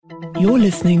You're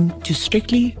listening to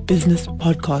Strictly Business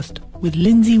Podcast with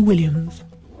Lindsay Williams.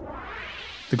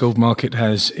 The gold market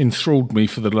has enthralled me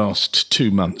for the last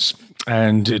 2 months.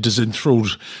 And it has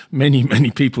enthralled many,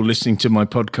 many people listening to my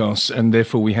podcasts, and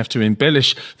therefore we have to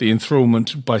embellish the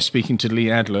enthrallment by speaking to Lee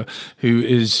Adler, who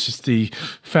is the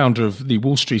founder of the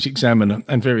Wall Street Examiner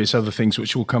and various other things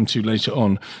which we'll come to later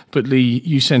on. But Lee,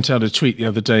 you sent out a tweet the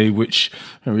other day which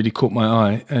really caught my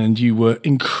eye, and you were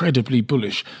incredibly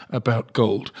bullish about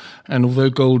gold. And although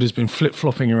gold has been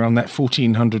flip-flopping around that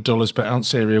 $1,400 per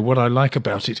ounce area, what I like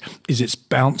about it is its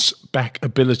bounce back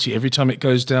ability. Every time it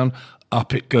goes down,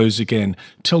 up it goes again.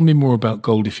 Tell me more about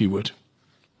gold, if you would.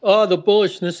 Oh, the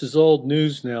bullishness is old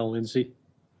news now, Lindsay.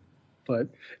 But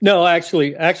no,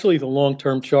 actually, the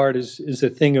long-term chart is a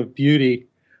thing of beauty.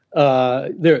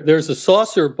 There's a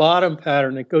saucer bottom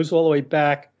pattern that goes all the way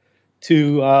back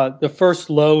to the first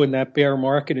low in that bear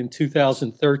market in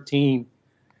 2013.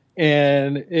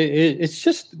 And it's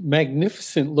just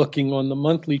magnificent looking on the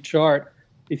monthly chart.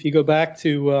 If you go back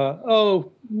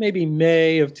to, maybe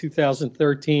May of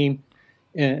 2013,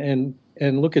 and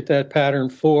look at that pattern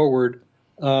forward.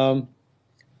 As a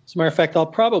matter of fact, I'll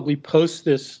probably post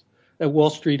this at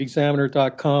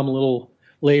wallstreetexaminer.com a little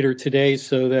later today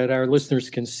so that our listeners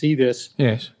can see this.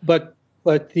 Yes. But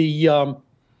the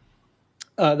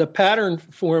pattern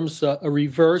forms a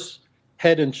reverse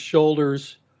head and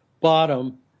shoulders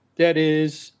bottom that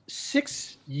is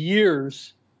 6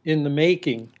 years in the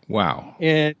making. Wow.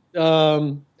 And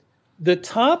the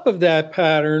top of that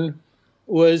pattern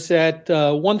was at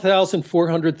 $1,434,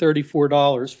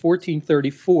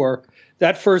 $1,434.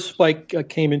 That first spike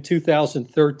came in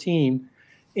 2013.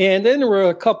 And then there were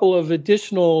a couple of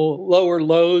additional lower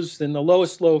lows. And the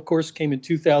lowest low, of course, came in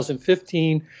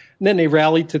 2015. And then they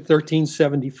rallied to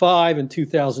 $1,375 in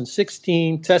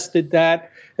 2016, tested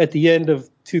that at the end of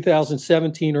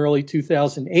 2017, early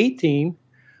 2018,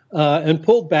 and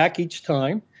pulled back each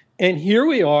time. And here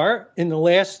we are in the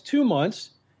last 2 months.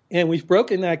 And we've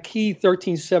broken that key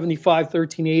 1375,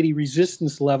 1380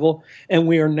 resistance level, and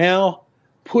we are now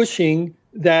pushing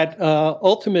that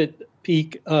ultimate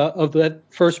peak of that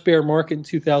first bear market in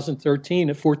 2013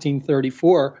 at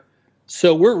 1434.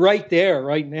 So we're right there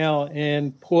right now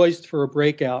and poised for a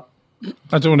breakout.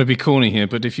 I don't want to be corny here,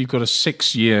 but if you've got a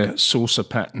 6-year saucer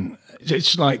pattern,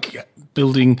 it's like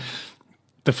building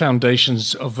the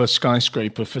foundations of a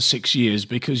skyscraper for 6 years,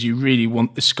 because you really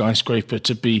want the skyscraper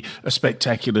to be a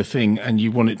spectacular thing and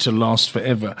you want it to last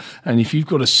forever. And if you've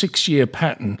got a 6-year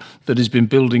pattern that has been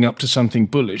building up to something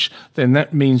bullish, then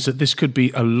that means that this could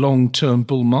be a long-term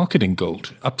bull market in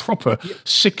gold, a proper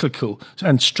cyclical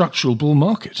and structural bull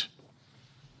market.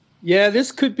 Yeah,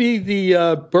 this could be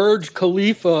the Burj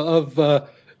Khalifa of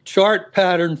chart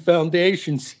pattern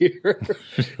foundations here.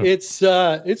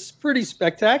 It's pretty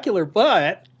spectacular,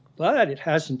 but it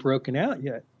hasn't broken out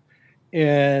yet.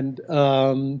 And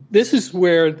this is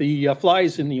where the fly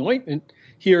is in the ointment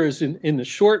here is in the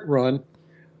short run.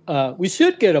 We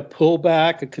should get a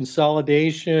pullback, a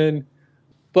consolidation,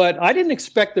 but I didn't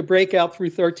expect the breakout through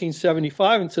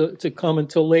 1375 to come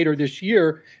until later this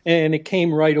year, and it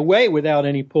came right away without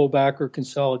any pullback or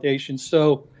consolidation.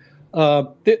 So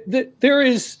we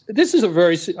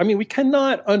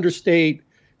cannot understate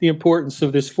the importance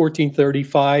of this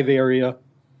 1435 area.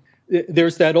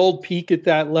 There's that old peak at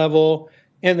that level.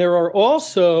 And there are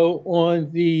also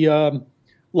on the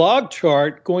log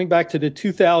chart, going back to the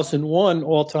 2001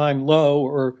 all-time low,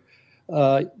 or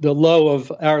the low of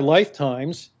our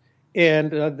lifetimes.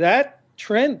 And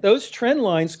those trend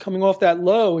lines coming off that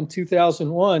low in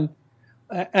 2001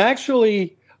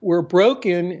 actually were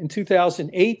broken in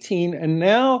 2018, and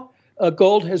now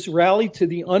gold has rallied to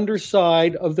the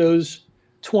underside of those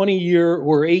 20-year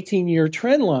or 18-year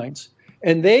trend lines.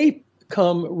 And they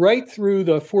come right through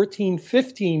the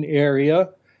 1415 area,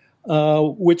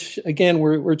 which, again,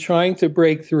 we're trying to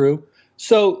break through.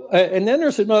 So, and then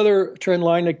there's another trend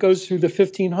line that goes through the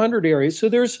 1500 area. So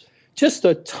there's just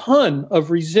a ton of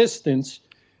resistance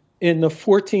in the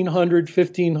 1400,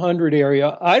 1500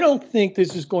 area. I don't think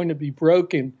this is going to be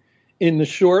broken in the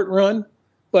short run,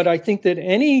 but I think that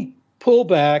any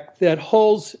pullback that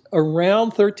holds around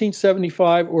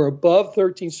 1375 or above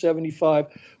 1375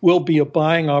 will be a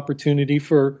buying opportunity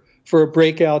for a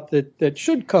breakout that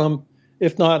should come,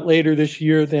 if not later this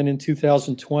year, then in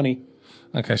 2020.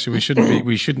 Okay, so we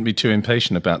shouldn't be too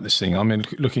impatient about this thing. I'm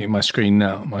looking at my screen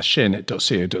now, my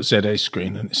sharenet.co.za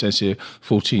screen, and it says here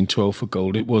 1412 for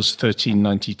gold. It was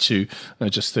 1392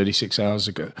 just 36 hours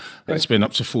ago. Right. It's been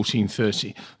up to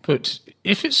 1430. But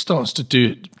if it starts to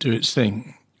do its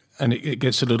thing, and it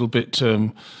gets a little bit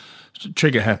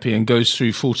trigger happy and goes through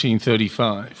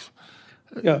 1435,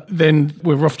 then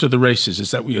we're off to the races.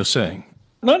 Is that what you're saying?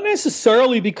 Not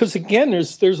necessarily, because again,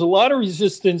 there's a lot of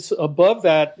resistance above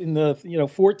that in the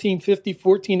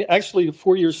 1450, actually the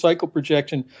 4-year cycle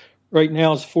projection right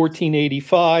now is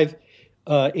 1485,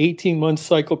 18-month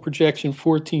cycle projection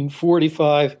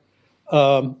 1445,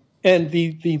 and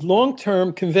the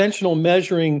long-term conventional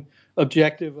measuring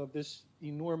objective of this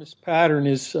enormous pattern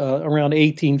is around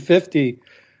 1850.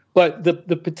 But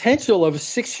the potential of a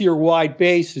 6-year wide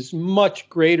base is much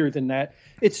greater than that.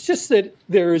 It's just that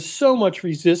there is so much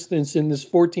resistance in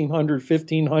this 1400,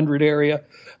 1500 area.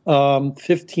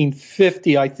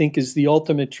 1550, I think, is the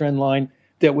ultimate trend line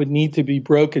that would need to be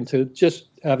broken to just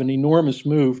have an enormous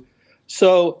move.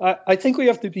 So I think we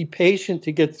have to be patient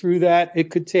to get through that.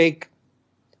 It could take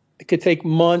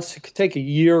months. It could take a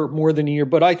year, more than a year.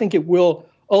 But I think it will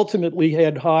ultimately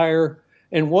head higher.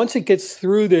 And once it gets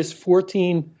through this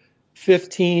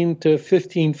 1415 to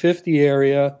 1550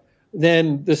 area,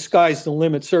 then the sky's the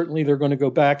limit. Certainly, they're going to go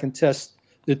back and test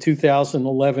the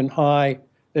 2011 high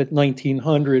at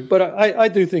 1900. But I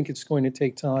do think it's going to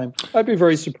take time. I'd be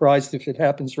very surprised if it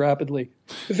happens rapidly.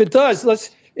 If it does,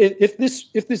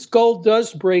 if this gold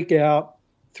does break out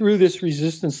through this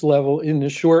resistance level in the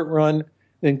short run,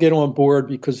 then get on board,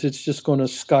 because it's just going to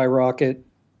skyrocket.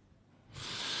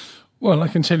 Well, I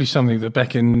can tell you something, that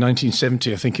back in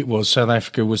 1970, I think it was, South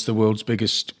Africa was the world's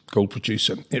biggest gold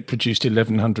producer. It produced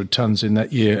 1,100 tons in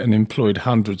that year and employed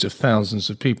hundreds of thousands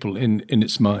of people in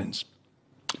its mines,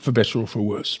 for better or for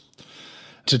worse.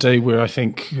 Today, I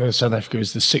think South Africa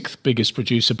is the 6th biggest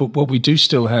producer, but what we do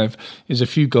still have is a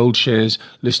few gold shares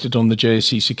listed on the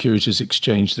JSE Securities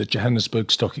Exchange, the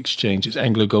Johannesburg Stock Exchange. It's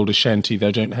Anglo Gold Ashanti.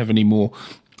 They don't have any more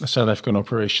South African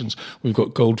operations. We've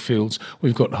got Goldfields,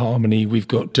 we've got Harmony, we've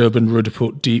got Durban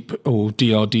Roodepoort Deep, or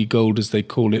DRD Gold as they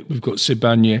call it, we've got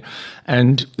Sibanye,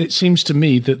 and it seems to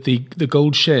me that the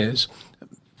gold shares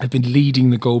have been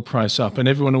leading the gold price up, and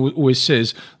everyone always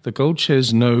says the gold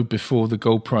shares know before the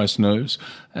gold price knows,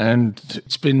 and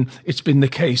it's been the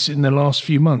case in the last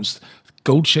few months.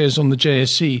 Gold shares on the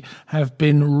JSE have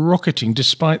been rocketing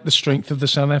despite the strength of the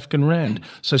South African rand.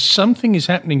 So something is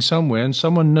happening somewhere, and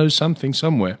someone knows something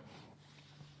somewhere.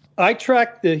 I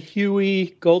track the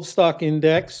Huey Gold Stock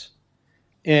Index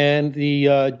and the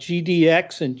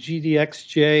GDX and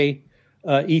GDXJ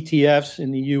ETFs in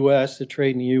the U.S., that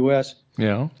trade in the U.S.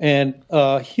 Yeah. And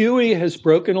Huey has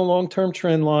broken a long-term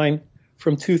trend line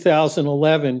from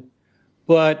 2011,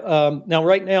 but now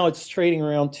right now it's trading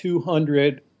around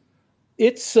 200.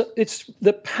 It's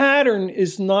the pattern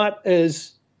is not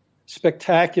as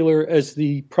spectacular as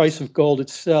the price of gold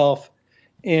itself,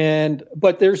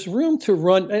 but there's room to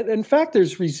run. In fact,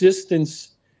 there's resistance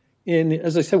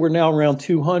as I said, we're now around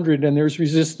 200, and there's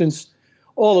resistance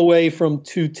all the way from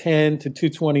 210 to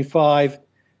 225,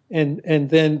 and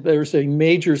then there's a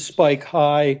major spike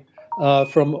high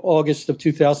from August of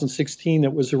 2016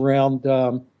 that was around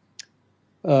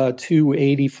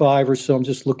 285 or so. I'm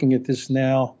just looking at this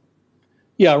now.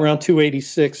 Yeah, around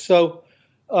 286. So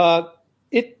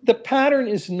the pattern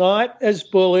is not as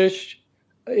bullish.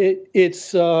 It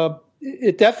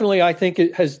definitely, I think,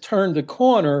 it has turned the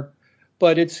corner,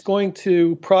 but it's going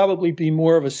to probably be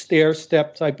more of a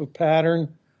stair-step type of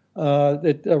pattern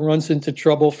that runs into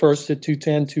trouble first at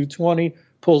 210, 220,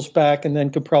 pulls back, and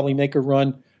then could probably make a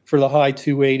run for the high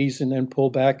 280s and then pull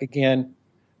back again.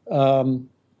 I'm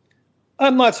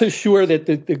not so sure that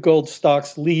the gold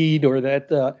stocks lead, or that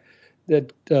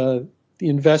the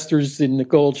investors in the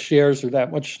gold shares are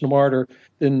that much smarter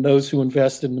than those who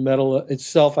invest in the metal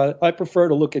itself. I prefer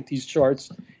to look at these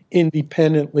charts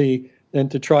independently than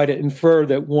to try to infer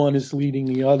that one is leading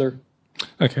the other.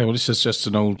 Okay, well, this is just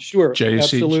an old sure,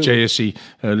 JSE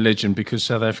legend, because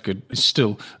South Africa is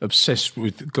still obsessed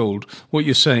with gold. What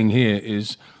you're saying here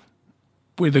is,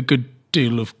 with a good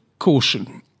deal of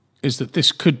caution, is that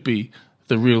this could be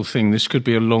the real thing. This could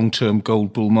be a long-term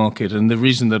gold bull market. And the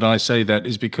reason that I say that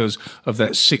is because of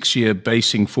that 6-year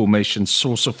basing formation,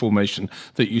 saucer formation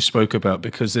that you spoke about,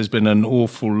 because there's been an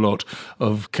awful lot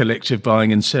of collective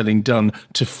buying and selling done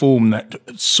to form that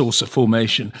saucer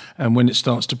formation. And when it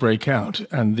starts to break out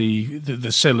and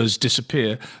the sellers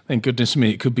disappear, then goodness me,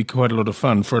 it could be quite a lot of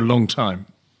fun for a long time.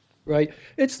 Right.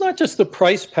 It's not just the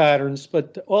price patterns,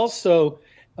 but also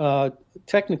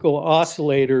technical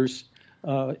oscillators.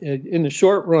 In the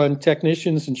short run,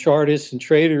 technicians and chartists and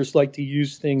traders like to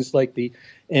use things like the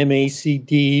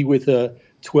MACD with a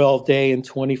 12-day and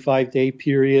 25-day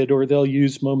period, or they'll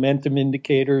use momentum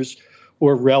indicators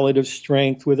or relative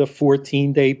strength with a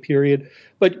 14-day period.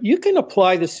 But you can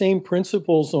apply the same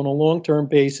principles on a long-term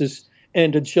basis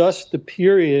and adjust the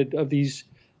period of these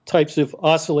types of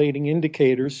oscillating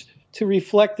indicators to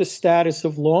reflect the status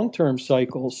of long-term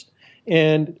cycles.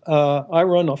 And I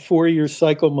run a 4-year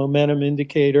cycle momentum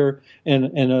indicator and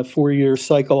a 4-year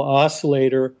cycle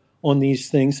oscillator on these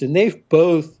things. And they've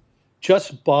both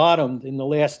just bottomed in the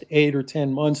last 8 or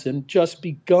 10 months and just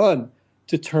begun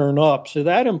to turn up. So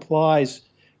that implies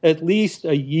at least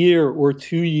a year or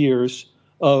 2 years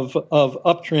of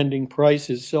uptrending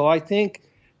prices. So I think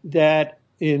that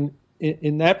in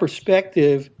that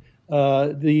perspective,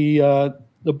 the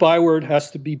byword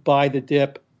has to be buy the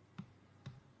dip.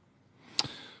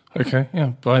 Okay,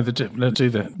 yeah, buy the dip. Let's do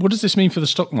that. What does this mean for the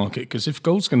stock market? Because if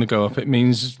gold's going to go up, it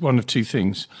means one of two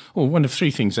things, or one of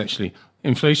three things actually.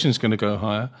 Inflation's going to go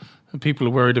higher, and people are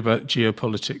worried about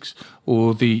geopolitics,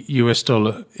 or the US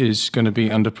dollar is going to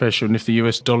be under pressure. And if the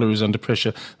US dollar is under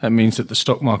pressure, that means that the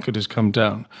stock market has come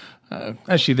down.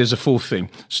 Actually, there's a fourth thing.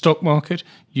 Stock market,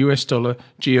 US dollar,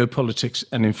 geopolitics,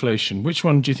 and inflation. Which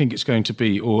one do you think it's going to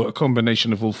be, or a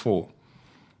combination of all four?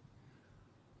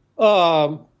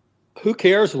 Who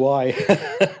cares why?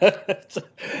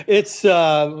 It's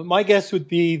my guess would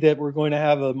be that we're going to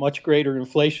have a much greater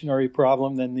inflationary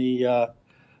problem than the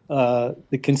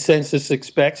consensus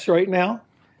expects right now.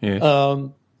 Yes.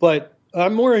 But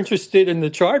I'm more interested in the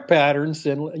chart patterns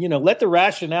and, let the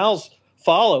rationales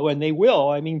follow, and they will.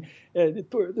 I mean, the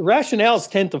rationales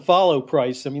tend to follow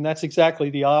price. I mean, that's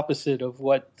exactly the opposite of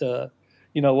what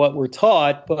we're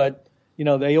taught, but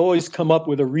they always come up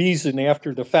with a reason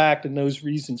after the fact, and those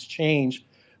reasons change.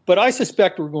 But I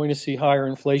suspect we're going to see higher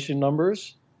inflation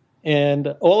numbers. And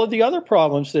all of the other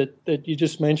problems that you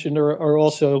just mentioned are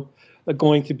also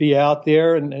going to be out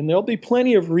there. And there'll be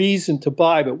plenty of reason to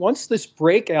buy. But once this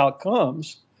breakout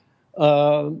comes,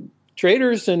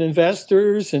 traders and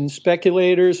investors and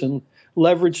speculators and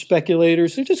leverage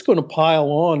speculators are just going to pile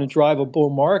on and drive a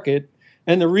bull market.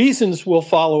 And the reasons will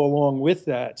follow along with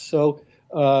that. So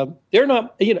they're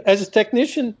not, as a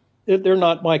technician, they're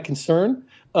not my concern.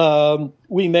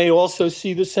 We may also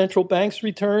see the central banks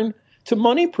return to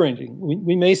money printing.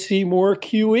 We may see more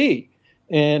QE,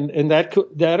 and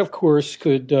that of course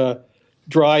could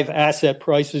drive asset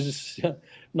prices,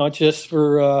 not just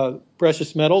for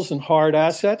precious metals and hard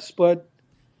assets, but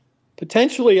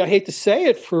potentially, I hate to say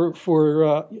it, for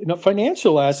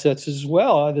financial assets as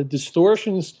well. The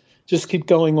distortions just keep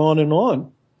going on and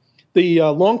on. The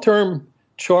long-term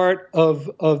chart of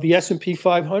the S&P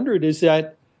 500 is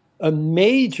at a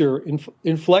major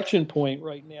inflection point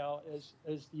right now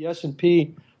as the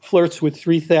S&P flirts with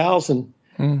 3,000.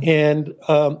 And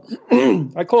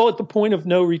I call it the point of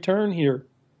no return here.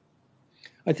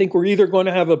 I think we're either going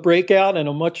to have a breakout and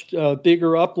a much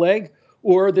bigger up leg,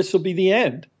 or this will be the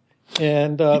end.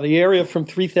 And the area from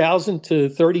 3,000 to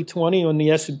 3020 on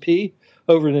the S&P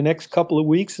over the next couple of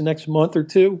weeks, the next month or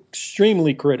two,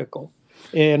 extremely critical.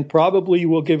 And probably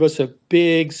will give us a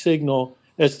big signal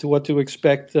as to what to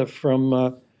expect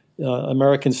from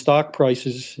American stock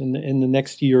prices in the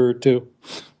next year or two.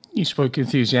 You spoke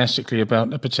enthusiastically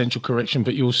about a potential correction,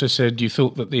 but you also said you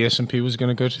thought that the S&P was going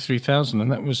to go to 3,000,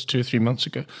 and that was 2 or 3 months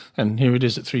ago. And here it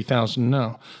is at 3,000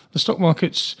 now. The stock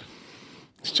market's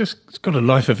it's got a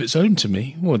life of its own to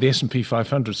me. Well, the S&P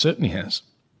 500 certainly has.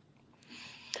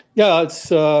 Yeah,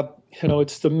 it's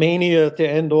it's the mania to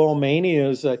end all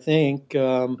manias, I think.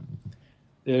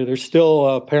 There's still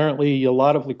apparently a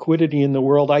lot of liquidity in the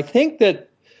world. I think that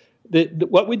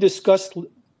what we discussed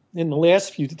in the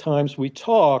last few times we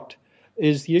talked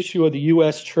is the issue of the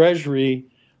U.S. Treasury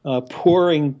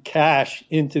pouring cash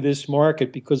into this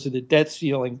market because of the debt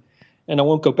ceiling. And I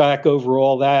won't go back over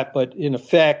all that, but in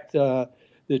effect,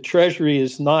 the Treasury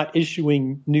is not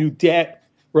issuing new debt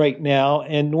right now,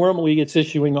 and normally it's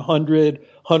issuing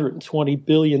 $120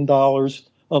 billion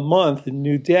a month in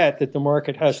new debt that the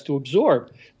market has to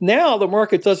absorb. Now the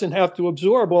market doesn't have to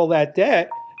absorb all that debt.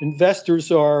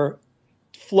 Investors are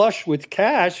flush with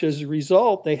cash as a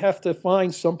result. They have to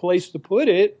find some place to put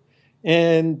it,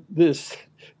 and this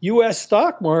U.S.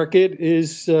 stock market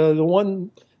is the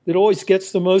one that always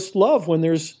gets the most love when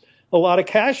there's a lot of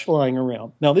cash flying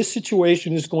around. Now this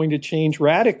situation is going to change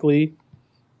radically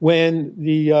when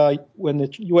the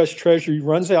U.S. Treasury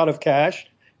runs out of cash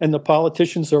and the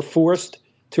politicians are forced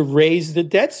to raise the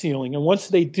debt ceiling. And once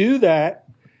they do that,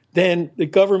 then the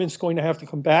government's going to have to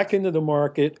come back into the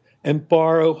market and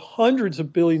borrow hundreds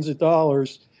of billions of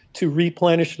dollars to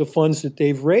replenish the funds that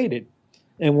they've raided.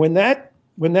 And when that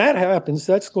happens,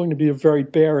 that's going to be a very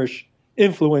bearish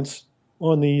influence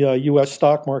on the U.S.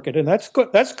 stock market. And that's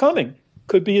coming.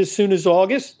 Could be as soon as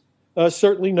August.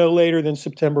 Certainly no later than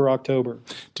September, October.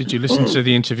 Did you listen to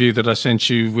the interview that I sent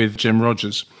you with Jim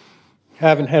Rogers?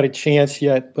 Haven't had a chance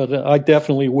yet, but I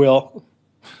definitely will.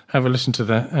 Have a listen to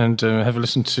that, and have a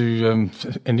listen to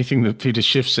anything that Peter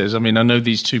Schiff says. I mean, I know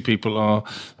these two people are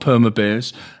perma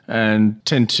bears and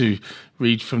tend to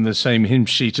read from the same hymn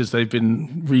sheet as they've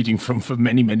been reading from for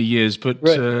many, many years. But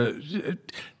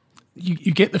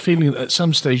you get the feeling that at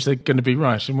some stage they're going to be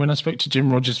right. And when I spoke to Jim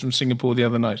Rogers from Singapore the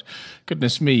other night,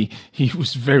 goodness me, he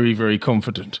was very, very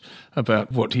confident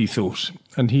about what he thought.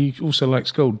 And he also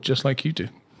likes gold, just like you do.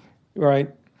 Right.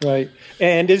 Right.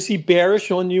 And is he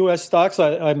bearish on U.S. stocks?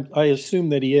 I assume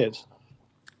that he is.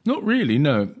 Not really,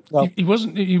 no. He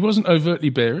wasn't overtly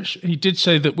bearish. He did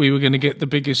say that we were going to get the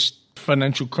biggest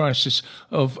financial crisis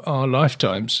of our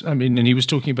lifetimes. I mean, and he was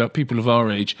talking about people of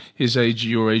our age, his age,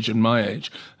 your age, and my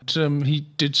age. But, he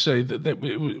did say that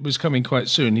it was coming quite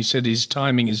soon. He said his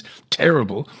timing is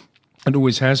terrible and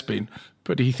always has been,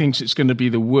 but he thinks it's going to be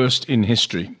the worst in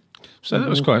history. So that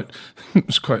was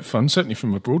quite fun, certainly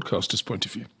from a broadcaster's point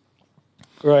of view.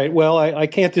 Right. Well, I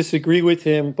can't disagree with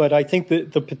him, but I think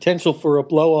that the potential for a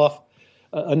blow-off,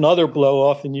 another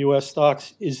blow-off in U.S.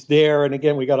 stocks is there. And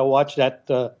again, we got to watch that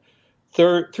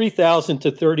 3,000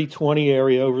 to 3020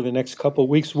 area over the next couple of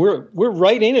weeks. We're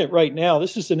right in it right now.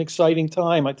 This is an exciting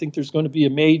time. I think there's going to be a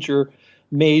major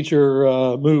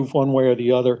move one way or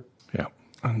the other. Yeah,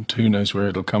 and who knows where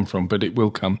it'll come from, but it will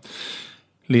come.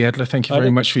 Lee Adler, thank you very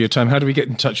much for your time. How do we get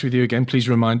in touch with you again? Please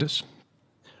remind us.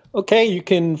 Okay, you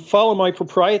can follow my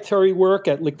proprietary work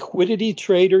at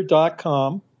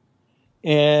liquiditytrader.com.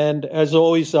 And as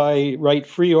always, I write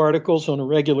free articles on a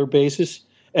regular basis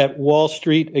at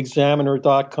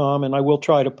wallstreetexaminer.com. And I will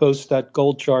try to post that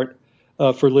gold chart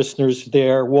for listeners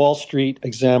there,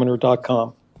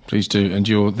 wallstreetexaminer.com. Please do. And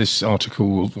this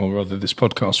article, or rather this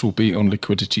podcast, will be on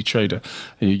Liquidity Trader,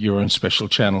 your own special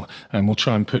channel. And we'll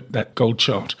try and put that gold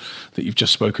chart that you've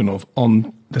just spoken of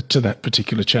to that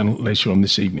particular channel later on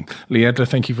this evening. Lee Adler,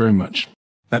 thank you very much.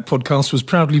 That podcast was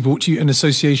proudly brought to you in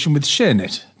association with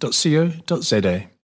ShareNet.co.za.